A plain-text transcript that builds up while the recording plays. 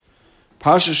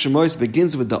Parsha Shemos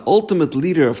begins with the ultimate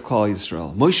leader of Klal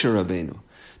Yisrael, Moshe Rabbeinu.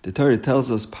 The Torah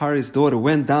tells us Paro's daughter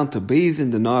went down to bathe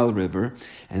in the Nile River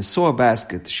and saw a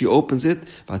basket. She opens it,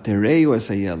 Vatereu es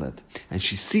hayelet, and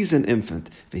she sees an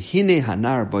infant, V'hine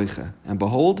hanar boicha, and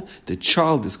behold, the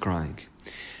child is crying.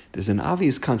 There's an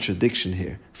obvious contradiction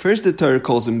here. First, the Torah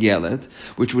calls him Yelet,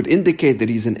 which would indicate that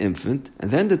he's an infant,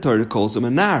 and then the Torah calls him a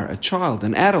nar, a child,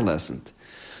 an adolescent.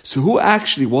 So who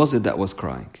actually was it that was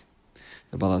crying?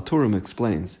 The Baal HaTurim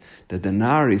explains that the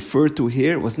nar referred to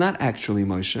here was not actually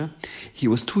Moshe. He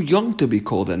was too young to be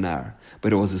called a nar,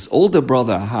 but it was his older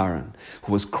brother Aharon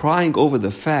who was crying over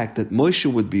the fact that Moshe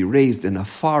would be raised in a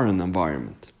foreign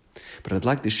environment. But I'd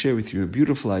like to share with you a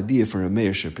beautiful idea from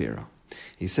Meir Shapiro.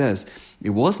 He says, it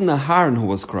wasn't Aharon who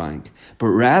was crying, but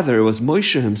rather it was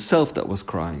Moshe himself that was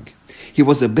crying. He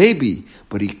was a baby,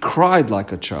 but he cried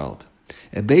like a child.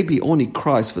 A baby only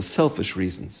cries for selfish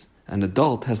reasons. An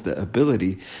adult has the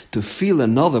ability to feel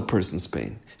another person's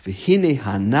pain. V'hine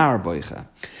hanar boicha.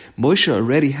 Moshe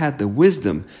already had the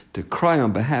wisdom to cry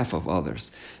on behalf of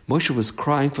others. Moshe was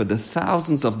crying for the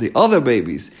thousands of the other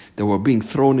babies that were being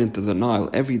thrown into the Nile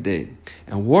every day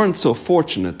and weren't so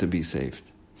fortunate to be saved.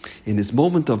 In his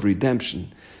moment of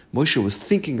redemption, Moshe was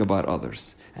thinking about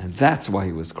others, and that's why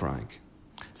he was crying.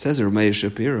 Says Meir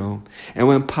Shapiro, and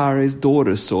when Paro's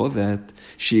daughter saw that,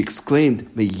 she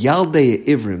exclaimed, "Meyaldei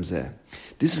ivrim zeh."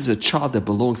 This is a child that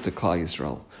belongs to Klal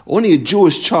Yisrael. Only a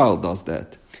Jewish child does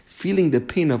that. Feeling the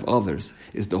pain of others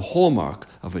is the hallmark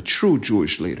of a true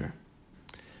Jewish leader.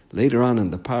 Later on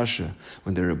in the Parsha,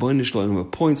 when the Rebbeinu Shalom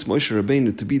appoints Moshe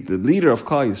Rabbeinu to be the leader of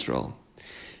Klal Yisrael,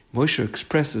 Moshe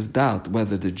expresses doubt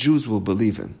whether the Jews will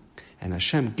believe him, and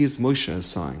Hashem gives Moshe a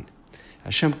sign.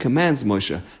 Hashem commands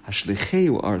Moshe,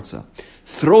 Hashlicheu arza,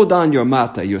 throw down your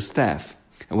mata, your staff.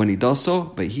 And when he does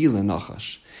so, Behil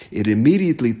nachash, it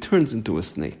immediately turns into a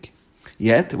snake.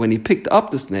 Yet, when he picked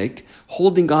up the snake,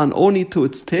 holding on only to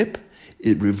its tip,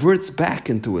 it reverts back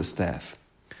into a staff.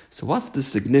 So what's the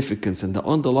significance and the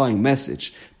underlying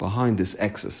message behind this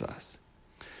exercise?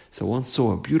 So one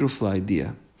saw a beautiful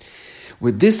idea.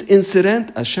 With this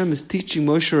incident, Hashem is teaching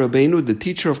Moshe Rabbeinu, the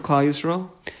teacher of Klal Yisrael,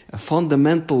 a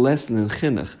fundamental lesson in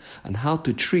chinuch on how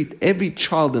to treat every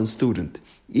child and student,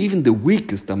 even the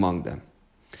weakest among them.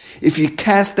 If you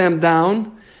cast them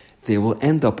down, they will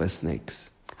end up as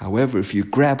snakes. However, if you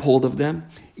grab hold of them,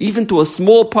 even to a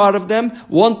small part of them,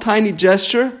 one tiny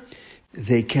gesture,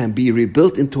 they can be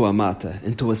rebuilt into a mata,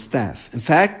 into a staff. In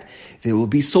fact, they will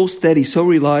be so steady, so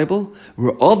reliable,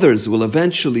 where others will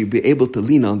eventually be able to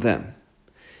lean on them.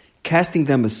 Casting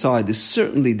them aside is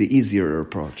certainly the easier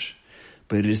approach.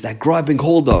 But it is that grabbing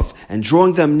hold of and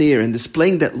drawing them near and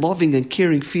displaying that loving and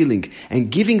caring feeling and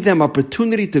giving them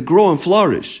opportunity to grow and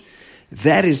flourish.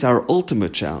 That is our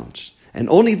ultimate challenge. And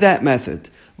only that method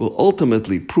will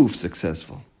ultimately prove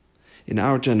successful. In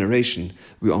our generation,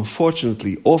 we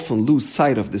unfortunately often lose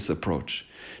sight of this approach.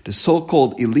 The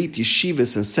so-called elite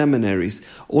yeshivas and seminaries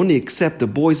only accept the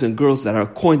boys and girls that are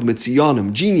coined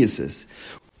mitziyanim, geniuses,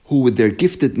 who with their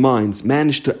gifted minds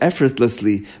manage to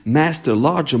effortlessly master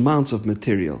large amounts of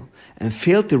material and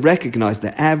fail to recognize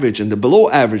the average and the below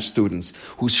average students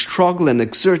who struggle and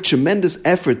exert tremendous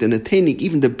effort in attaining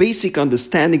even the basic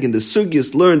understanding in the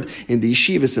sugyas learned in the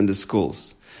yeshivas and the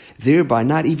schools, thereby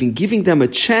not even giving them a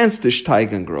chance to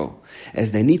steig and grow,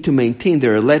 as they need to maintain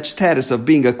their alleged status of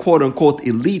being a quote-unquote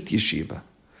elite yeshiva.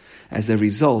 As a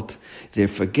result, they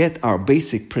forget our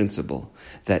basic principle,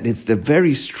 that it's the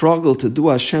very struggle to do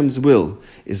Hashem's will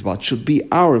is what should be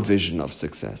our vision of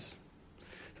success.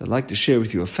 I'd like to share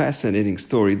with you a fascinating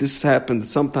story. This happened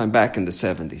sometime back in the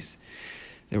 70s.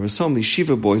 There were some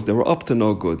yeshiva boys that were up to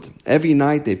no good. Every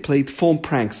night they played phone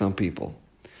pranks on people.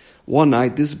 One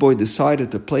night this boy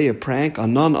decided to play a prank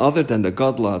on none other than the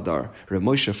Gadol Hadar, Reb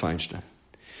Moshe Feinstein.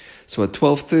 So at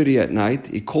 12:30 at night,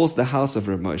 he calls the house of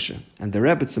Reb Moshe, and the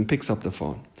Rebbetzin picks up the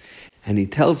phone. And he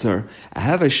tells her, I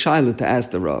have a shaila to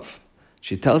ask the Rav.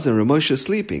 She tells him, Reb Moshe is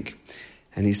sleeping.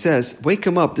 And he says, wake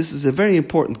him up, this is a very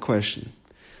important question.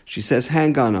 She says,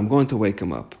 hang on, I'm going to wake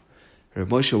him up. Reb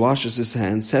Moshe washes his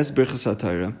hands, says Birchas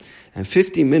HaTorah, and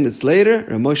 15 minutes later,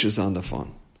 Reb Moshe is on the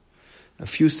phone. A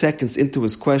few seconds into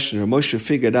his question, Reb Moshe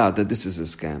figured out that this is a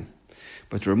scam.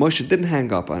 But Reb Moshe didn't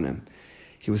hang up on him.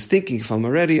 He was thinking, if I'm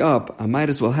already up, I might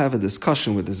as well have a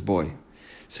discussion with this boy.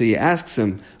 So he asks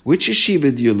him, which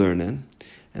yeshiva do you learn in?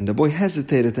 And the boy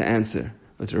hesitated to answer,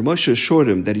 but Reb Moshe assured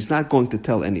him that he's not going to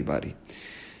tell anybody.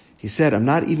 He said, I'm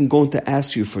not even going to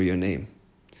ask you for your name.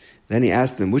 Then he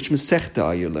asked him, which Masechta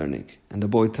are you learning? And the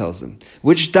boy tells him,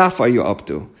 which daf are you up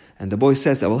to? And the boy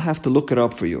says, I will have to look it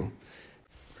up for you.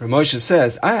 Reb Moshe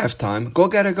says, I have time, go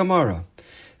get a Gemara.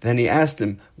 Then he asked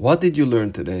him, what did you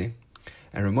learn today?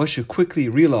 And Rav Moshe quickly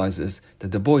realizes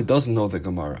that the boy doesn't know the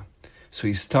Gemara. So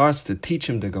he starts to teach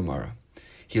him the Gemara.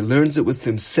 He learns it with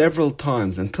him several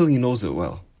times until he knows it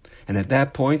well. And at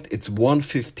that point, it's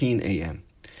 1:15 a.m.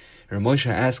 Rav Moshe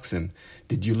asks him,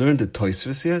 "Did you learn the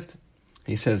Tosfos yet?"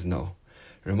 He says no.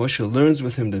 Rav Moshe learns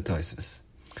with him the Tosfos.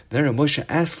 Then Rav Moshe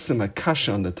asks him a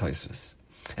kasha on the Tosfos.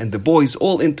 And the boy's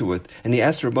all into it. And he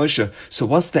asks Rav Moshe, "So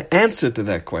what's the answer to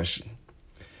that question?"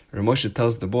 Rav Moshe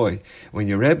tells the boy, "When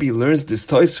your Rebbe learns this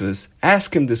Tosfos,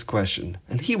 ask him this question,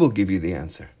 and he will give you the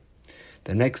answer."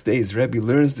 The next day, his Rebbe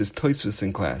learns this Tosfos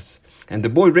in class. And the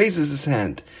boy raises his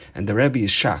hand, and the Rebbe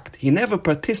is shocked. He never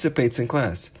participates in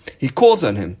class. He calls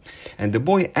on him, and the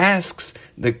boy asks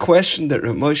the question that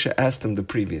Rav Moshe asked him the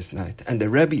previous night. And the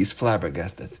Rebbe is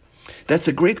flabbergasted. "That's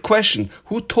a great question.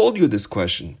 Who told you this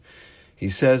question?" He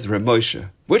says, "Rav Moshe."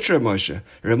 "Which Rav Moshe?"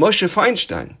 "Rav Moshe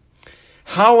Feinstein."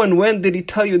 "How and when did he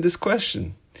tell you this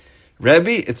question?"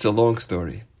 "Rebbe, it's a long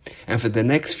story." And for the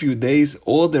next few days,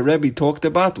 all the Rebbe talked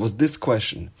about was this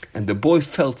question. And the boy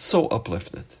felt so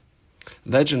uplifted.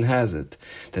 Legend has it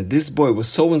that this boy was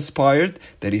so inspired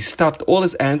that he stopped all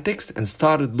his antics and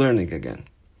started learning again.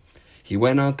 He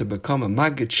went on to become a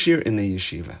Maggid Shir in a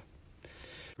yeshiva.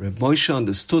 Reb Moshe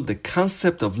understood the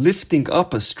concept of lifting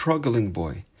up a struggling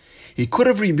boy. He could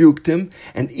have rebuked him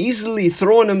and easily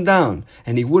thrown him down,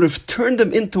 and he would have turned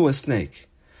him into a snake.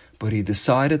 But he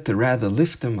decided to rather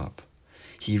lift him up.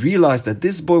 He realized that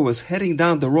this boy was heading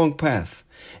down the wrong path,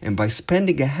 and by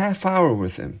spending a half hour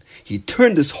with him, he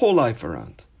turned his whole life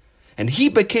around. And he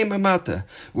became a matter,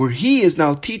 where he is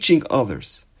now teaching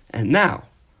others. And now,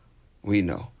 we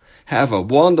know. Have a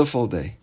wonderful day.